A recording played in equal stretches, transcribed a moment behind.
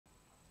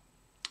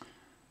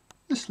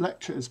This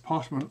lecture is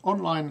part of an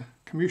online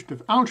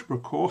commutative algebra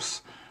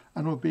course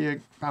and will be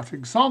about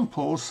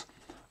examples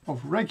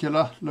of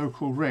regular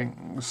local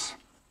rings.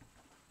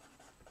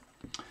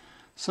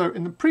 So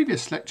in the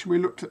previous lecture we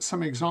looked at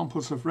some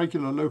examples of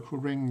regular local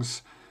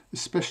rings,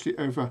 especially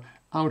over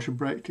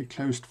algebraically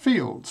closed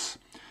fields.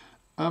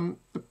 The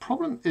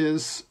problem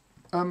is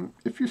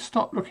if you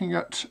start looking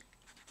at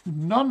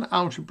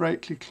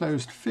non-algebraically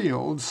closed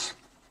fields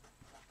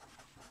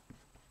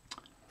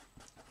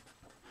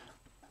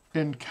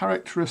in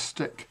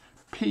characteristic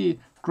p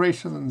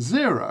greater than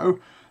 0,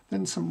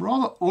 then some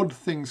rather odd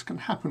things can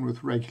happen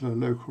with regular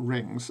local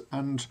rings,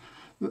 and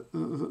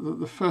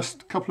the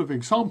first couple of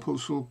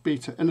examples will be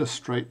to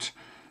illustrate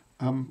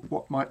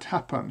what might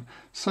happen.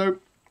 So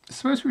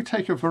suppose we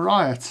take a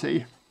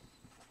variety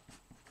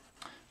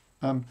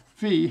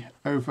v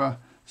over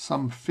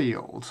some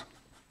field.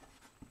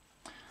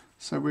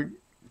 So we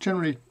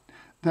generally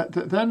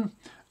then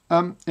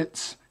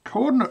its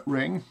coordinate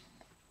ring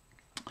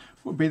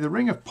will be the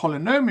ring of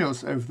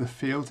polynomials over the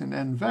field in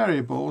n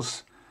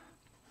variables,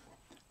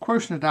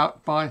 quotiented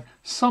out by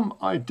some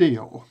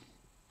ideal.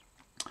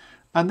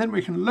 And then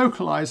we can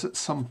localize at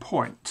some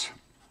point.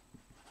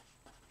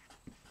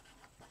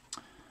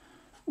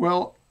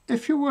 Well,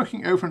 if you're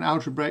working over an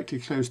algebraically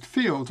closed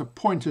field, a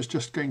point is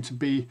just going to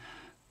be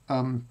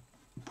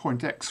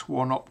point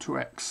x1 up to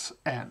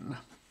xn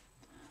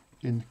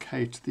in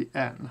k to the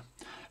n.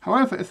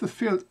 However, if the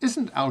field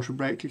isn't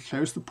algebraically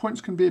closed, the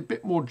points can be a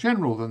bit more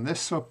general than this,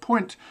 so a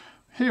point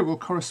here will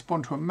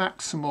correspond to a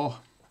maximal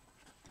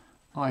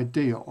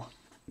ideal.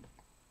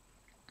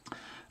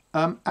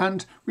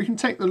 And we can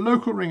take the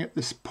local ring at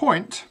this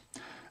point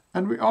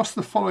and we ask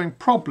the following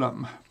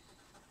problem.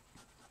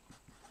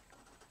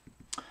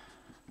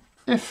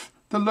 If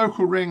the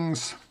local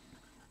rings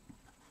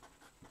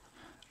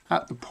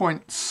at the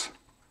points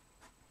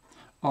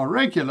are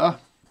regular,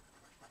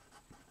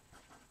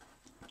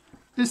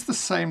 is the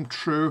same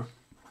true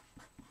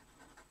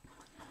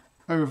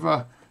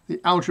over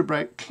the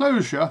algebraic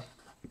closure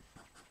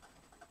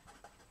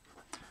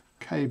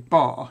k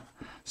bar?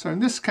 So in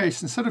this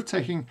case, instead of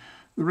taking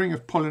the ring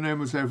of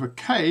polynomials over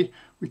k,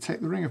 we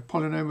take the ring of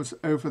polynomials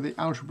over the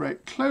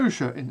algebraic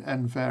closure in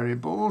n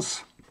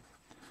variables,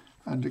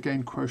 and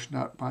again quotient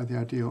out by the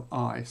ideal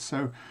I.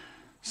 So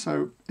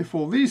if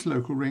all these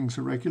local rings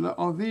are regular,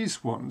 are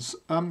these ones?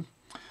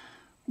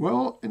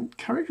 Well, in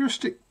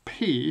characteristic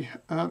P,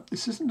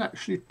 this isn't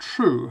actually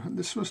true, and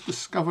this was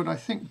discovered, I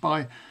think,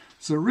 by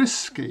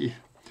Zariski.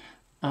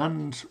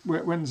 And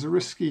when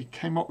Zariski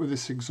came up with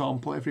this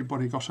example,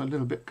 everybody got a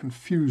little bit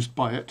confused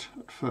by it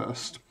at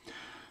first.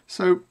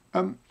 So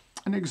an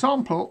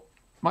example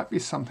might be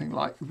something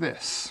like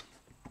this.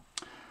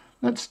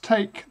 Let's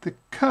take the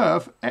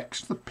curve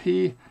x to the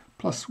p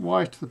plus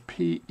y to the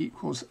p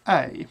equals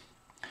a.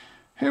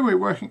 Here we're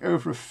working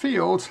over a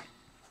field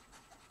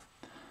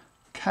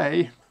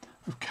k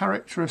of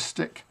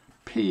characteristic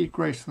p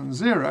greater than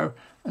 0,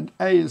 and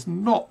a is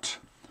not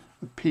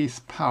the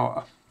pth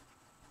power.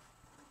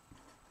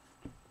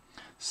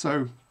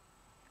 So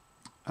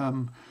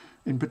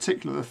in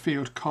particular the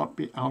field can't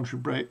be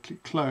algebraically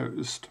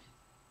closed.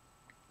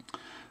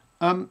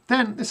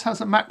 Then this has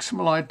a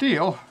maximal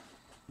ideal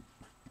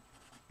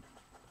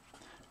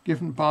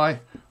given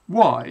by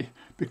y,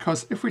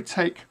 because if we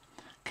take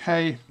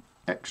k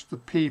x to the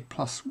p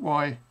plus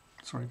y,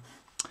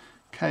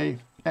 k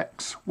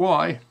x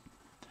y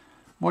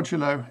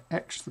modulo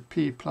x to the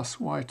p plus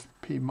y to the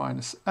p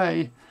minus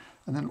a,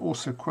 and then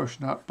also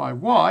quotient out by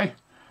y,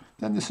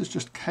 then this is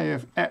just k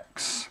of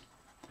x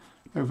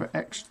over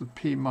x to the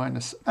p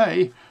minus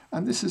a,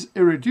 and this is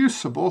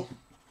irreducible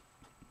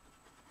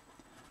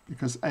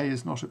because a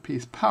is not a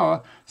pth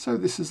power, so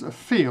this is a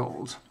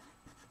field.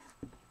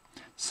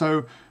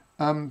 So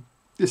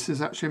this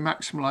is actually a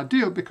maximal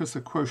ideal because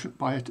the quotient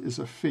by it is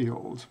a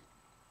field.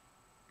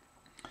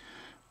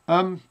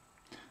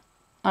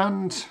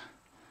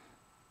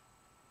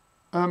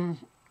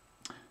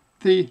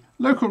 The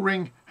local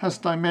ring has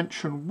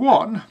dimension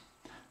 1,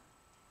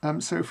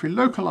 so if we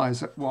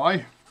localize at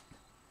y,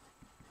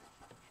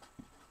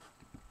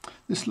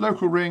 this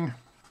local ring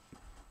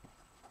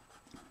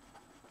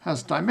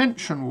has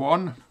dimension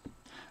 1,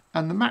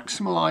 and the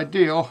maximal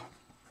ideal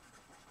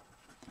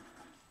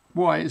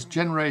y is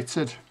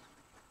generated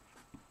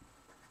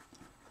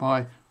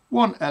by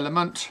one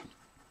element,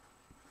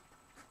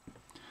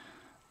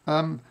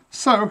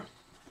 so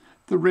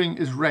the ring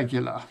is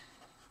regular.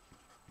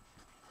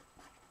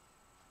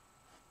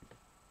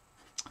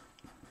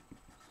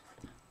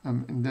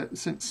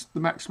 Since the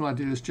maximal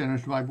ideal is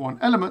generated by one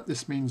element,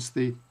 this means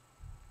the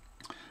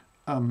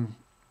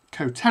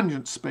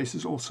cotangent space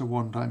is also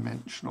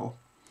one-dimensional.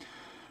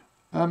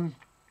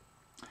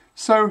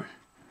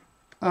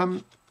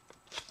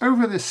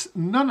 Over this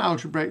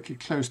non-algebraically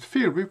closed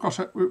field, we've got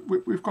a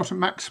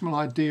maximal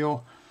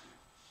ideal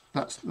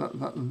that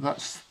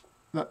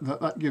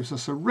gives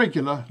us a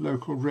regular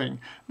local ring.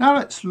 Now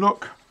let's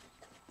look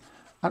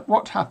at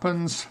what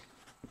happens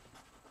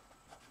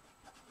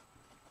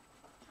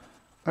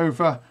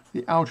over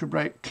the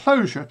algebraic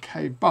closure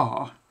k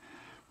bar.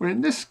 Well,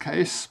 in this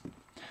case,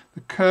 the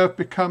curve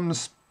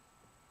becomes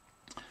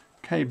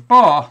k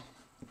bar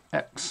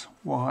x,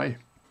 y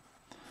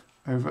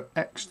over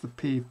x to the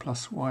p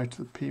plus y to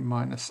the p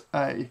minus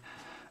a.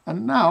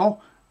 And now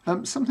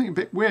something a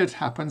bit weird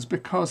happens,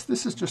 because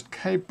this is just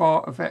k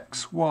bar of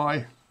x,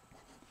 y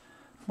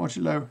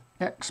modulo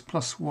x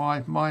plus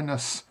y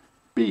minus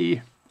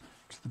b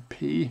to the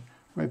p,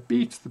 where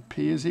b to the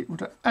p is equal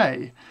to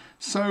a.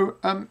 So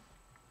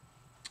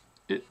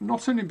it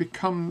not only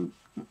becomes,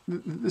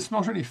 this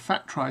not only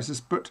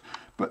factorizes, but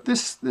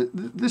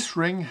this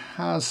ring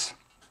has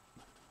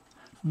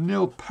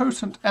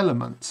nilpotent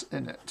elements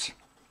in it.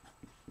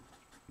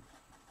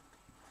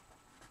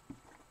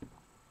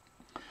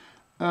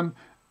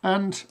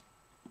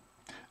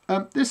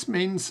 This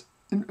means,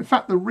 in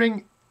fact, the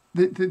ring,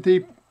 well,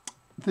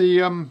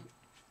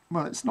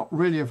 it's not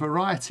really a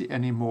variety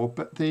anymore,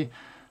 but the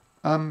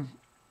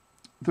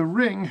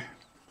ring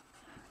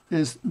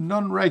is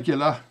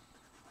non-regular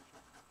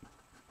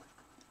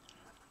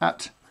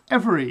at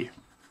every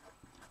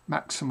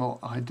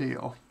maximal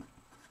ideal.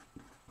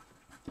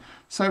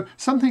 So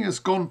something has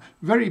gone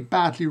very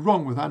badly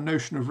wrong with our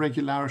notion of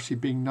regularity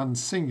being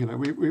non-singular.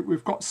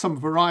 We've got some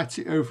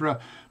variety over a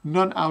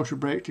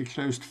non-algebraically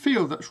closed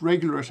field that's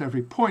regular at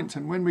every point,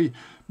 and when we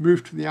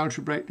move to the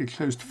algebraically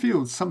closed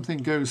field, something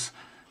goes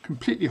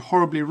completely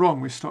horribly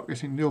wrong. We start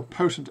getting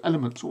nilpotent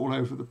elements all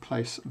over the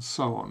place and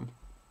so on.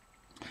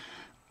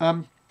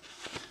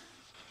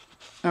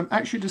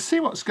 Actually, to see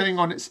what's going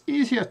on, it's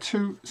easier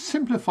to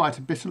simplify it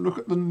a bit and look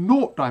at the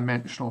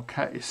naught-dimensional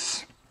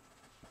case.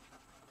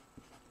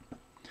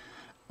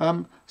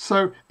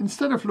 So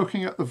instead of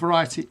looking at the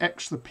variety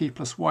x to the p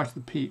plus y to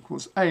the p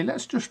equals a,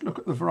 let's just look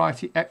at the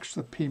variety x to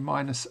the p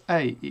minus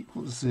a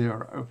equals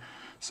 0.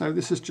 So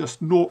this is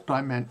just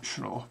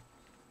naught-dimensional.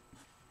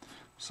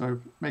 So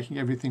making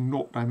everything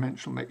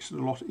naught-dimensional makes it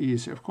a lot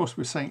easier. Of course,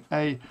 we're saying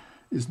a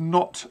is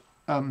not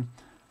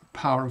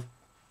power of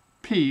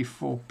p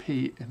for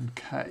p in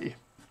k.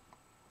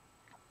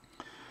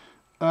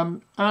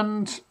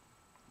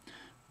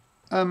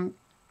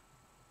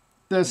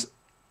 There's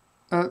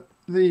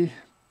the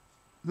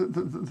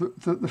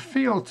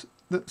field,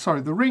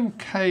 the ring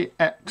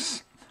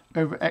kx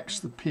over x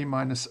to the p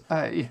minus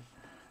a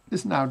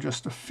is now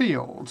just a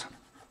field.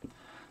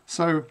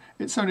 So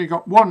it's only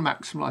got one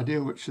maximal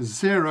ideal, which is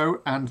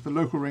 0, and the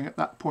local ring at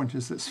that point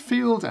is this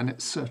field, and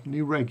it's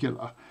certainly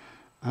regular.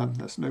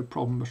 There's no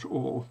problem at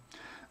all.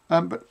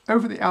 But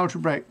over the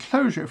algebraic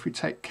closure, if we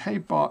take k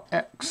bar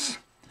x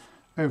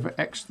over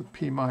x to the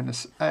p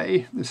minus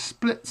a, this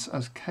splits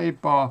as k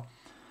bar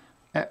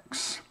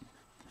x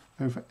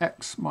over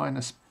x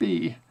minus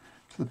b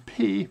to the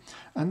p,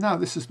 and now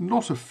this is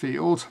not a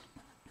field,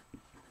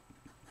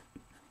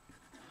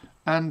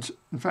 and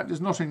in fact it's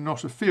not only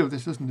not a field,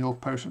 this has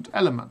nilpotent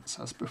elements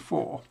as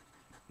before.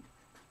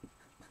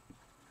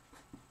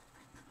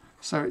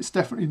 So it's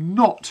definitely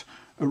not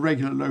a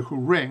regular local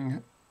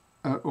ring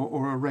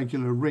or a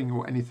regular ring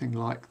or anything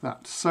like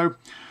that. So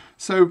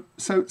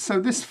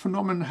this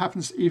phenomenon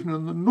happens even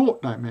in the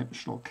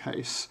naught-dimensional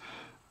case.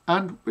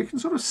 And we can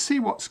sort of see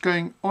what's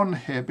going on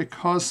here,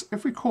 because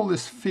if we call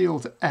this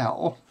field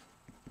L,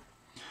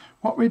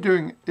 what we're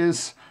doing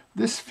is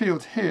this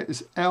field here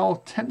is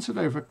L tensored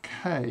over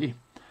K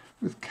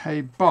with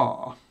K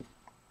bar.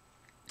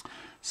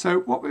 So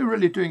what we're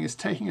really doing is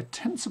taking a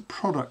tensor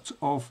product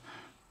of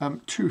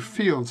two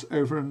fields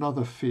over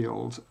another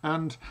field.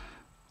 And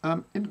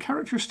in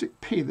characteristic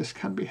P, this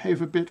can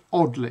behave a bit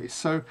oddly.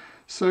 So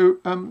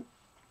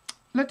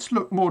let's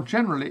look more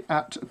generally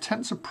at a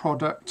tensor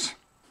product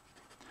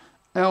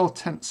L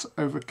tensor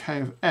over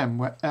K of M,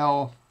 where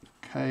L,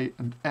 K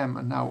and M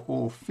are now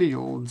all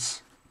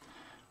fields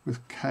with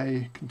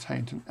K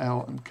contained in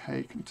L and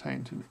K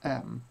contained in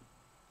M.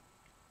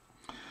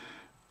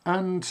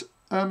 And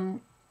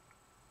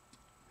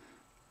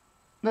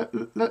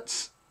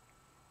let's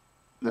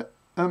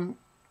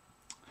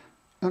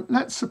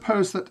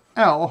suppose that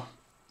L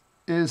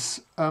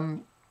is a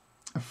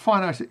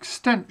finite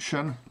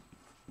extension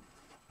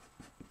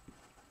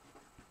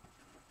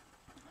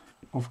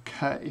of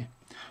K.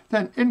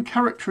 Then in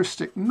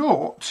characteristic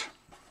naught,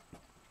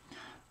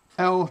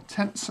 L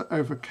tensor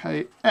over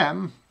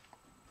Km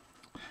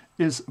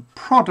is a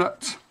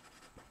product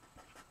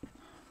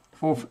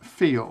of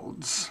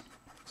fields.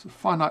 It's a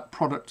finite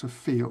product of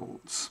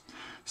fields.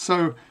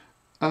 So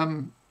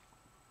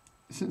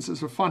since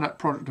it's a finite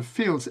product of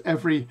fields,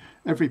 every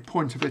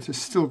point of it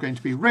is still going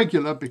to be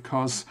regular,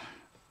 because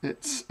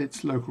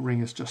its local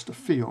ring is just a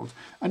field.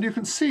 And you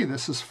can see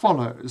this as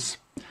follows.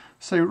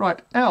 So you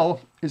write L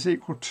is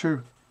equal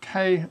to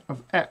K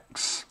of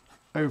x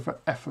over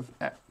f of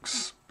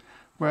x,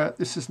 where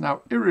this is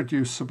now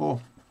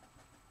irreducible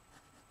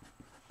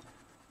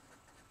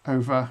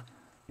over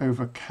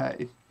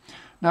K.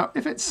 Now,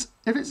 if it's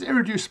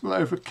irreducible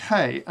over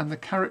K and the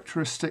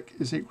characteristic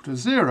is equal to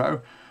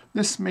 0,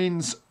 this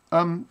means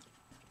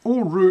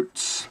all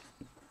roots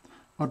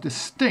are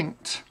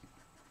distinct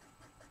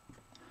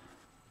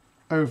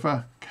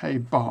over K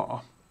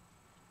bar.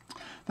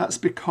 That's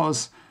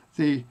because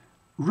the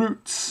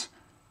roots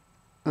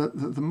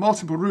the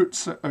multiple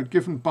roots are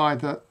given by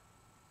the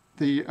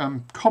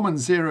common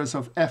zeros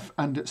of f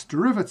and its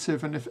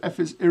derivative, and if f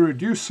is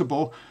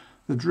irreducible,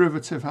 the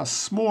derivative has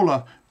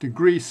smaller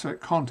degrees, so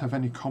it can't have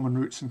any common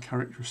roots in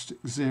characteristic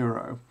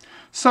 0.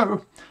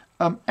 So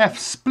f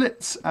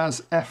splits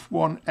as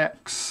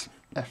f1x,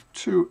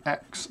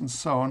 f2x, and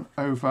so on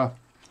over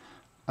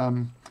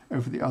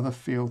the other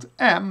field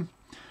m,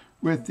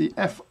 with the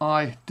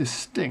fi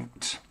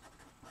distinct.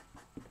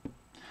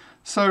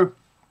 So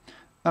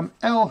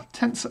L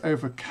tensor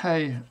over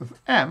k of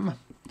m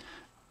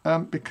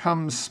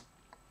becomes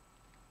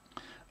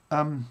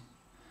a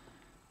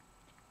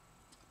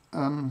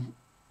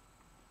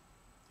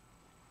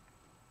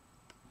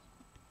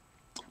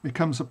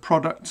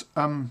product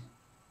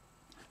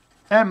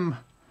m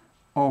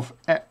of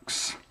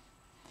x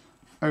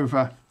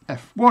over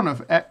f1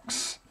 of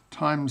x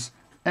times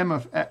m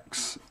of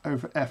x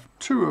over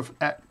f2 of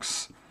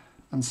x,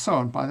 and so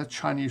on, by the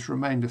Chinese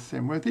remainder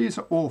theorem, where these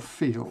are all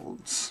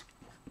fields.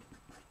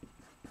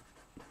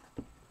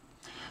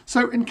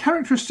 So in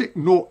characteristic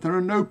naught, there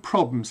are no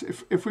problems.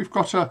 If we've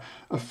got a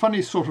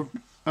funny sort of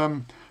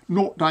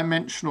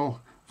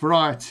naught-dimensional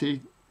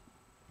variety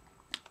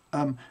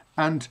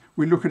and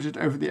we look at it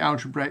over the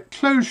algebraic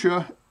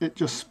closure, it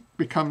just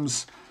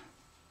becomes,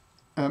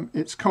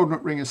 its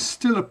coordinate ring is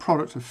still a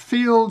product of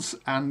fields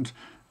and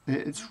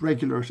it's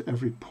regular at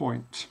every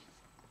point.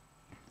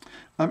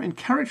 In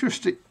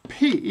characteristic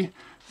P,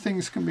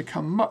 things can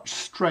become much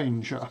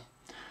stranger.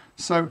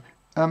 So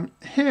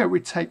here we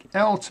take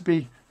L to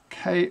be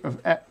k of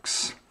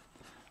x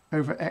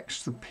over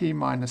x to the p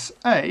minus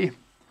a,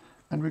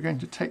 and we're going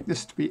to take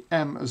this to be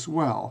m as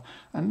well.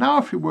 And now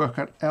if we work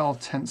out L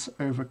tensor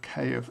over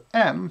k of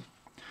m,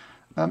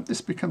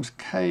 this becomes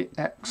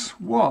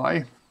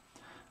kxy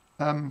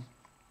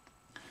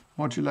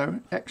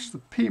modulo x to the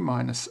p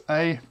minus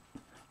a,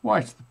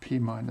 y to the p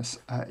minus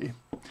a.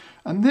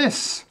 And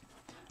this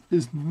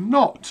is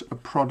not a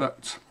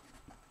product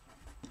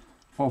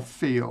of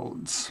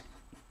fields.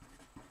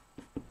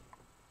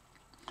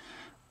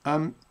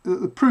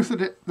 The proof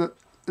that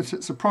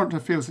it's a product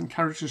of fields in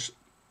characteristic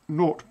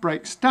naught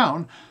breaks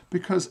down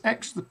because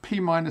x to the p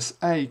minus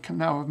a can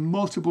now have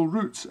multiple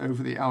roots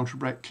over the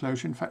algebraic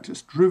closure. In fact,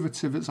 its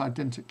derivative is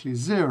identically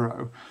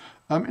 0.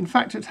 In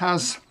fact, it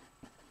has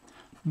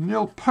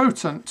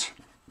nilpotent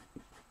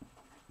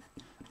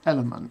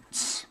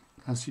elements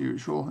as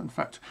usual. In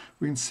fact,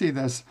 we can see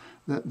there's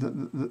a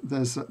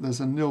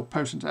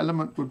nilpotent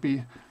element would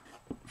be,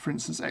 for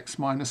instance, x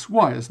minus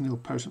y is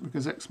nilpotent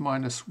because x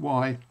minus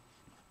y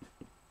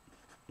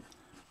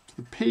to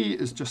the p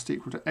is just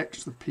equal to x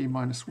to the p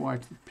minus y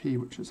to the p,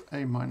 which is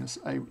a minus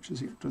a, which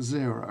is equal to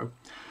 0.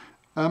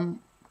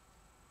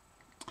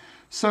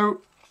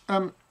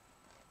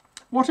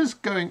 What is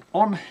going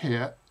on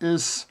here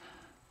is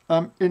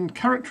in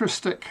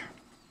characteristic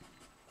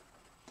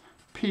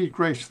p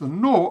greater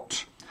than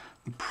naught,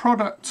 the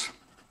product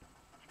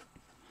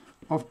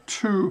of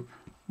two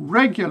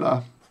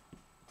regular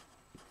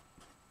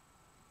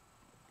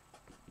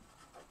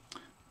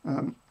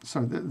the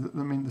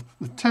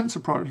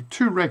tensor product of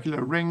two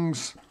regular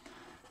rings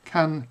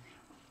can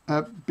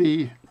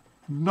be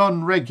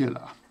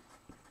non-regular.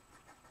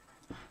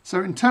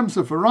 So in terms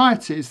of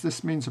varieties,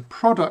 this means a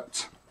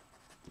product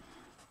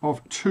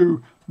of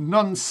two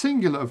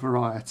non-singular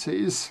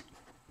varieties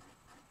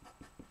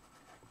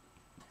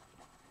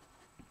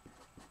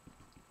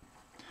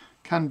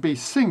can be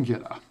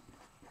singular,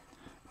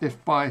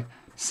 if by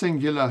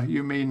singular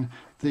you mean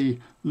the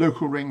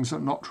local rings are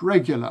not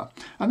regular.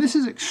 And this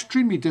is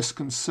extremely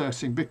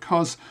disconcerting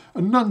because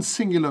a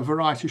non-singular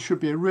variety should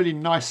be a really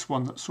nice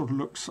one that sort of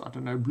looks, I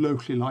don't know,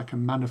 locally like a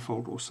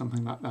manifold or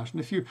something like that. And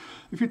if you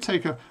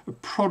take a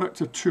product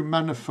of two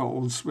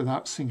manifolds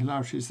without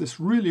singularities, this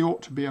really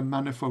ought to be a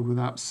manifold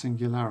without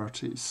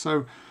singularities.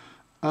 So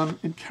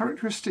in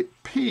characteristic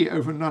P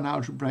over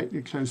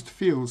non-algebraically closed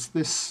fields,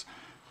 this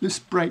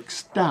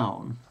breaks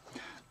down.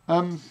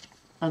 And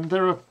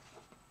there are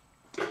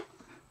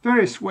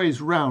various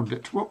ways round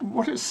it.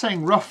 What it's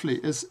saying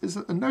roughly is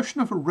that the notion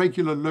of a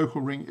regular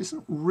local ring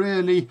doesn't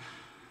really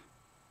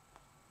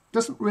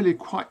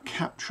quite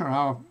capture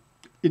our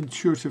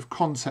intuitive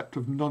concept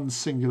of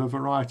non-singular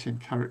variety in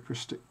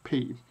characteristic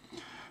P.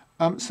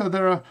 So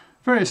there are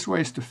various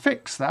ways to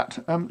fix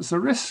that.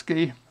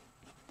 Zariski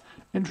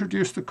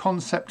introduced the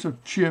concept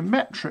of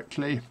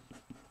geometrically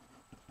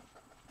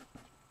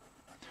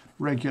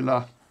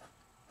regular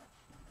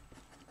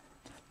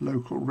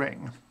local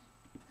ring.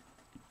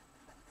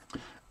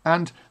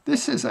 And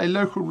this is a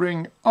local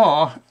ring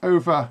R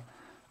over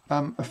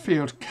a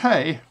field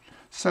K,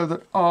 so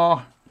that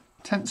R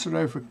tensor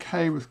over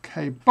K with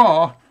K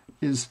bar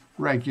is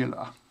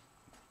regular.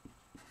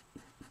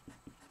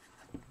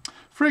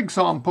 For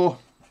example,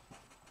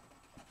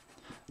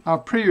 our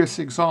previous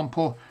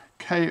example,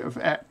 K of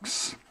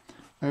x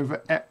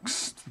over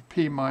x to the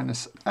p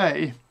minus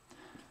a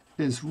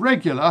is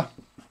regular.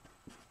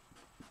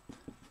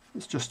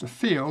 It's just a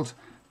field,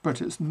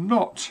 but it's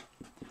not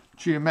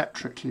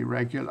geometrically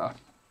regular.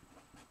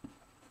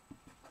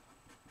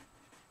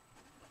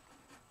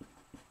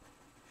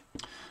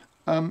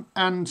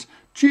 and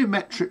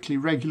geometrically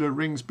regular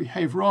rings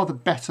behave rather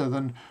better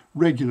than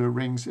regular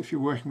rings if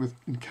you're working with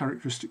in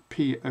characteristic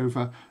P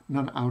over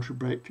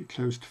non-algebraically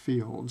closed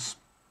fields.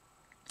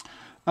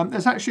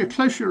 There's actually a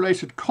closely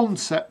related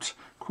concept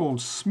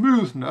called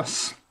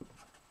smoothness,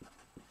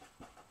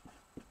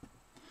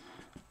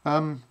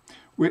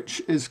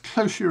 which is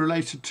closely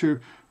related to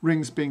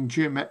rings being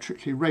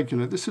geometrically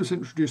regular. This was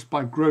introduced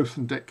by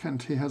Grothendieck,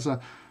 and he has a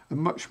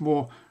much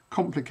more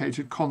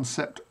complicated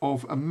concept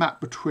of a map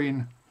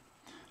between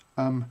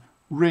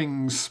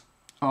rings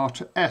R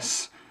to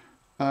S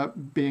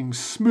being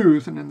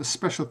smooth, and in the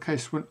special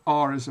case when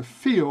R is a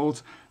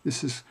field,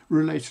 this is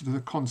related to the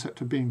concept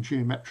of being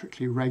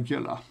geometrically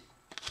regular.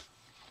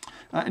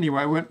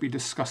 Anyway, I won't be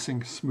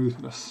discussing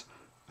smoothness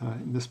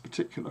in this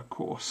particular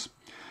course.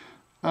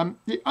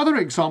 The other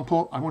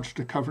example I wanted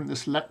to cover in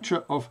this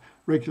lecture of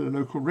regular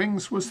local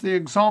rings was the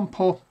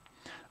example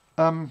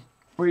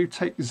where you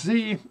take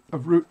z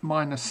of root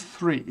minus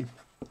 3.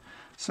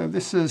 So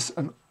this is,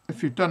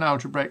 if you've done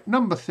algebraic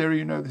number theory,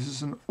 you know this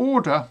is an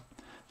order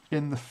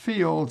in the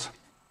field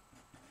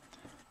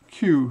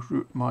q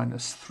root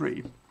minus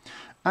 3.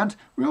 And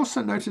we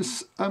also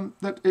notice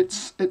that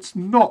it's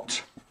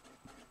not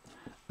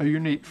a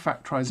unique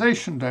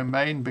factorization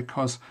domain,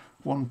 because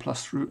 1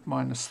 plus root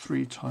minus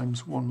 3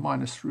 times 1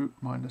 minus root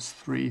minus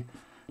 3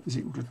 is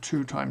equal to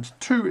 2 times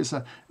 2 is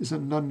a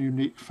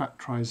non-unique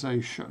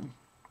factorization.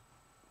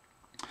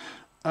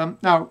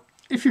 Now,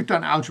 if you've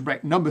done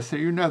algebraic number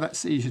theory, you know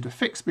that's easy to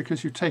fix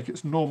because you take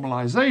its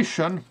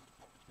normalization.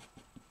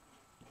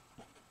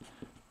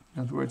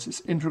 In other words,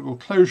 its integral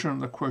closure on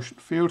the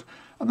quotient field,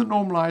 and the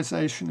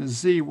normalization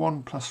is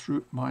z1 plus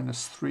root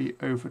minus 3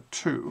 over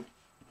 2.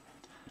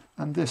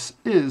 And this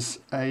is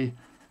a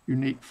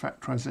unique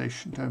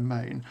factorization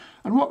domain.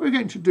 And what we're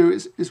going to do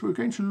is we're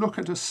going to look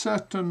at a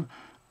certain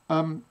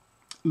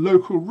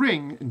local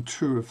ring in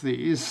two of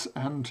these,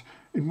 and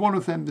in one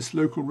of them this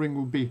local ring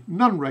will be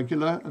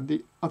non-regular and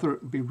the other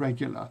will be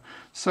regular.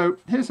 So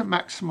here's a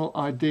maximal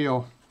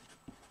ideal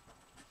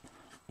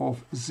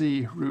of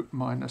z root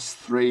minus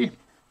 3.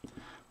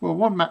 Well,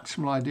 one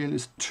maximal ideal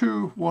is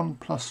 2, 1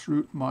 plus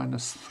root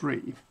minus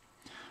 3.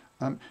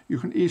 You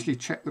can easily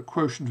check the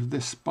quotient of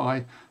this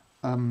by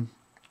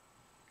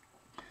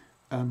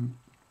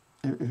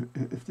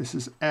if this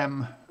is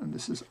M and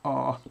this is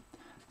R,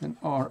 then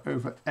R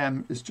over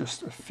M is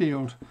just a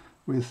field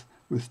with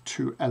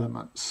two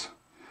elements.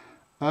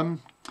 On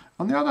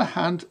the other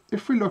hand,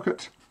 if we look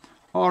at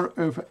R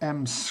over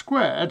M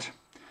squared,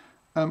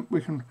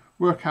 we can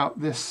work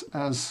out this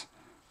as,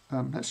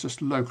 let's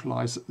just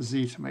localize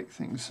Z to make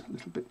things a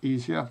little bit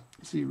easier,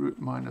 Z root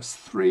minus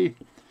 3,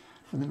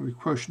 and then we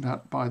quotient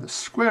out by the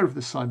square of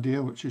this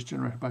ideal, which is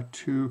generated by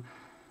 2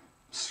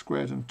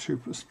 squared and 2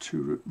 plus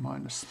 2 root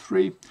minus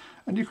 3.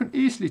 And you can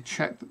easily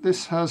check that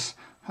this has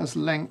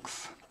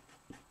length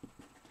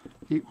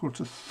equal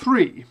to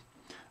 3.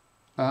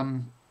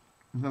 In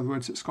other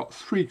words, it's got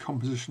 3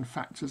 composition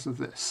factors of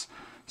this.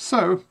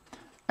 So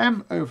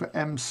M over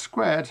M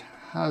squared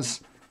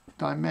has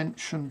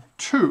dimension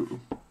 2.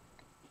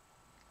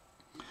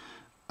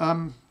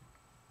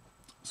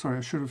 Sorry,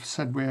 I should have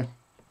said we're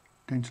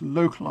going to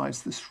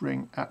localize this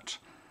ring at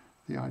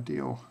the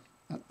ideal,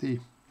 at the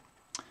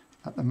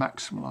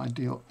maximal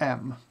ideal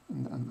M,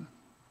 and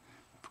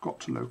forgot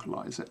to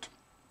localize it.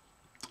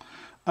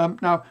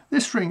 Now,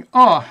 this ring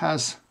R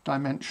has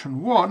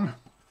dimension 1,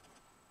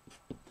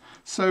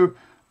 so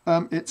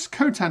its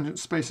cotangent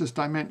space is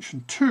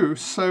dimension 2,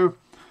 so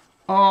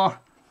R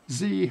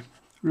z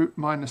root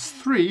minus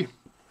 3,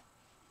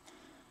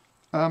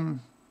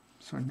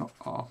 sorry, not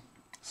R,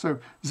 so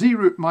z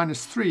root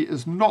minus 3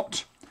 is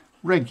not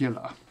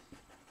regular,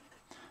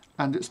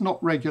 and it's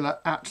not regular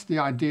at the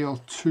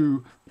ideal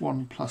 2,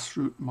 1 plus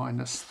root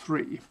minus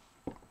 3.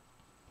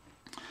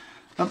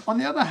 On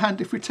the other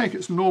hand, if we take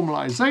its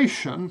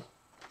normalization,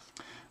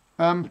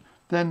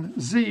 then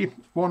z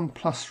 1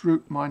 plus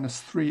root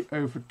minus 3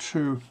 over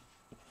 2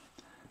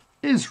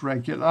 is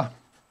regular.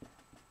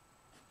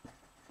 In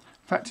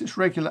fact, it's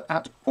regular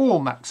at all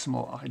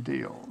maximal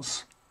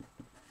ideals.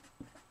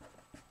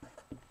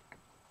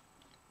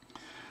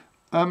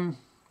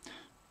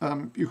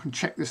 You can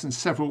check this in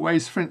several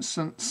ways. For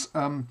instance,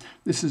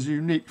 this is a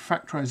unique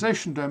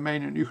factorization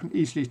domain, and you can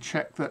easily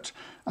check that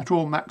at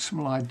all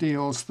maximal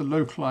ideals the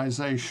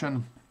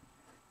localization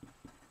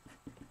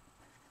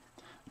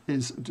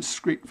is a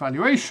discrete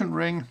valuation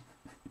ring,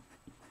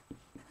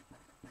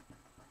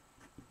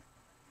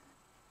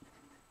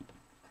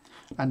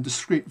 and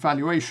discrete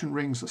valuation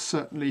rings are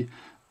certainly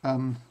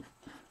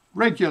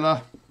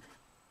regular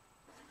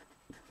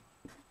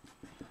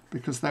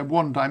because they're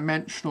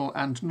one-dimensional,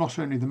 and not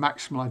only the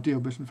maximal ideal,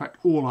 but in fact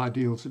all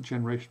ideals are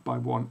generated by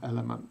one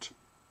element.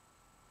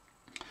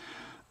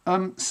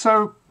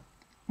 So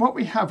what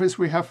we have is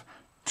we have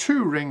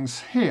two rings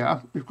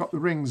here. We've got the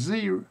ring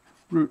z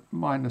root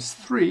minus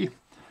 3,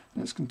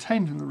 and it's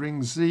contained in the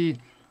ring z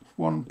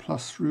 1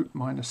 plus root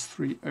minus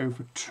 3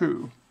 over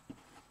 2.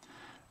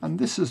 And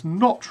this is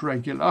not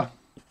regular,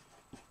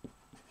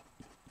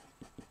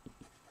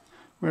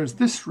 whereas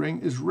this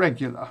ring is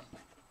regular.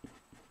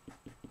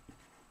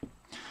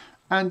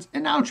 And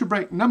in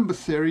algebraic number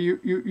theory,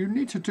 you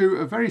need to do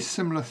a very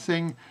similar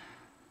thing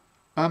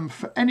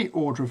for any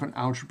order of an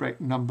algebraic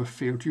number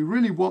field. You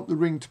really want the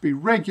ring to be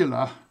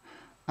regular,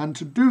 and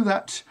to do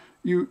that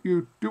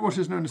you do what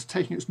is known as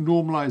taking its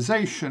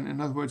normalization,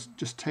 in other words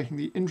just taking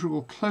the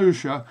integral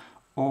closure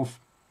of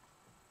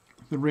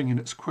the ring in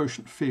its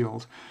quotient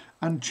field.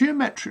 And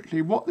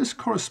geometrically what this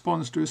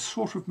corresponds to is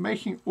sort of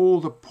making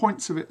all the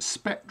points of its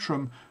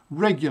spectrum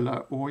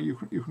regular, or you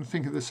can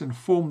think of this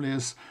informally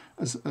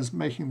as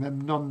making them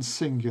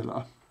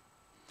non-singular.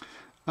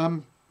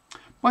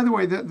 By the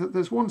way,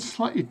 there's one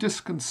slightly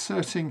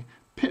disconcerting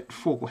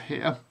pitfall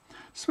here.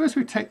 Suppose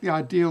we take the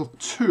ideal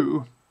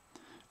 2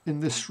 in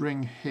this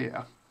ring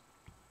here.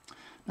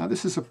 Now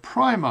this is a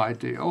prime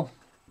ideal.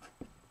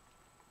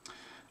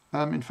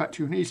 In fact,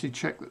 you can easily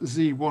check that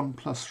z1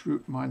 plus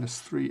root minus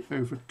 3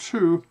 over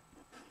 2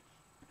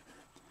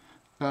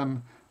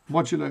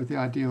 modulo the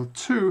ideal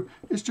 2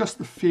 is just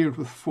the field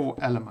with 4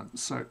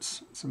 elements, so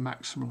it's a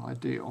maximal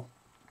ideal.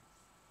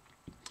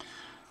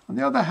 On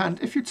the other hand,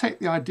 if you take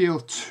the ideal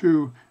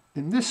 2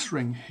 in this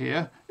ring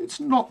here, it's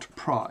not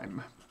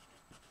prime.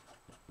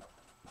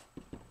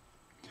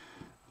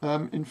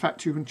 In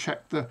fact, you can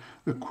check the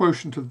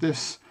quotient of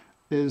this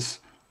is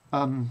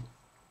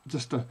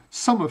just a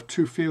sum of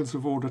 2 fields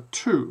of order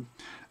 2.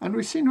 And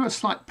we seem to have a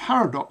slight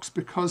paradox,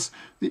 because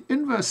the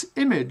inverse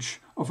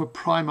image of a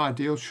prime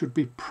ideal should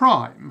be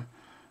prime.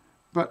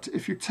 But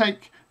if you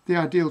take the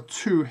ideal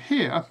 2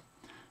 here,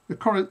 the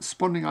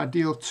corresponding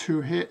ideal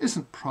 2 here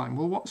isn't prime.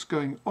 Well, what's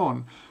going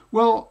on?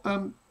 Well,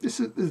 this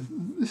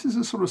is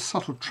a sort of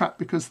subtle trap,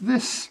 because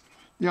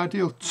the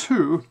ideal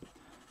 2,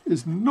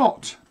 is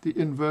not the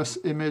inverse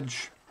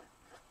image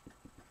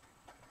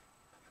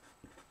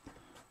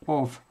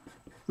of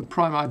the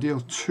prime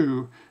ideal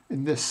 2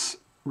 in this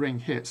ring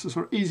here. It's a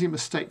sort of easy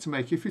mistake to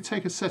make. If you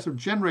take a set of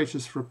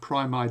generators for a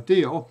prime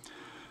ideal,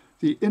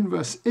 the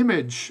inverse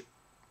image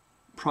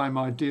prime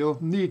ideal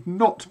need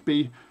not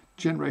be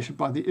generated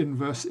by the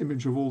inverse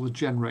image of all the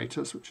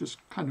generators, which is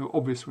kind of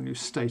obvious when you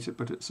state it,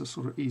 but it's a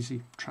sort of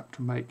easy trap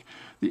to make.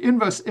 The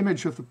inverse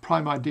image of the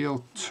prime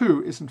ideal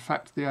 2 is in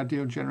fact the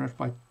ideal generated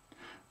by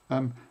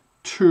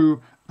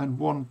 2 and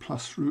 1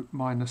 plus root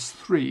minus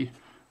 3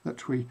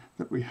 that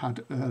we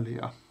had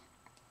earlier.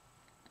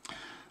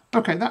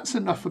 Okay, that's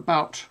enough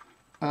about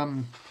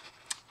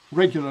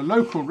regular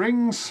local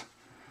rings.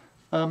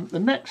 The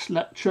next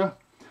lecture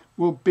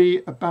will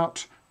be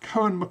about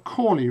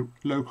Cohen-Macaulay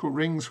local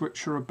rings,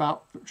 which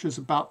is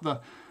about the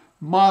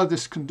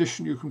mildest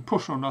condition you can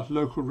put on a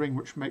local ring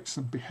which makes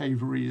them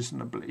behave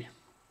reasonably.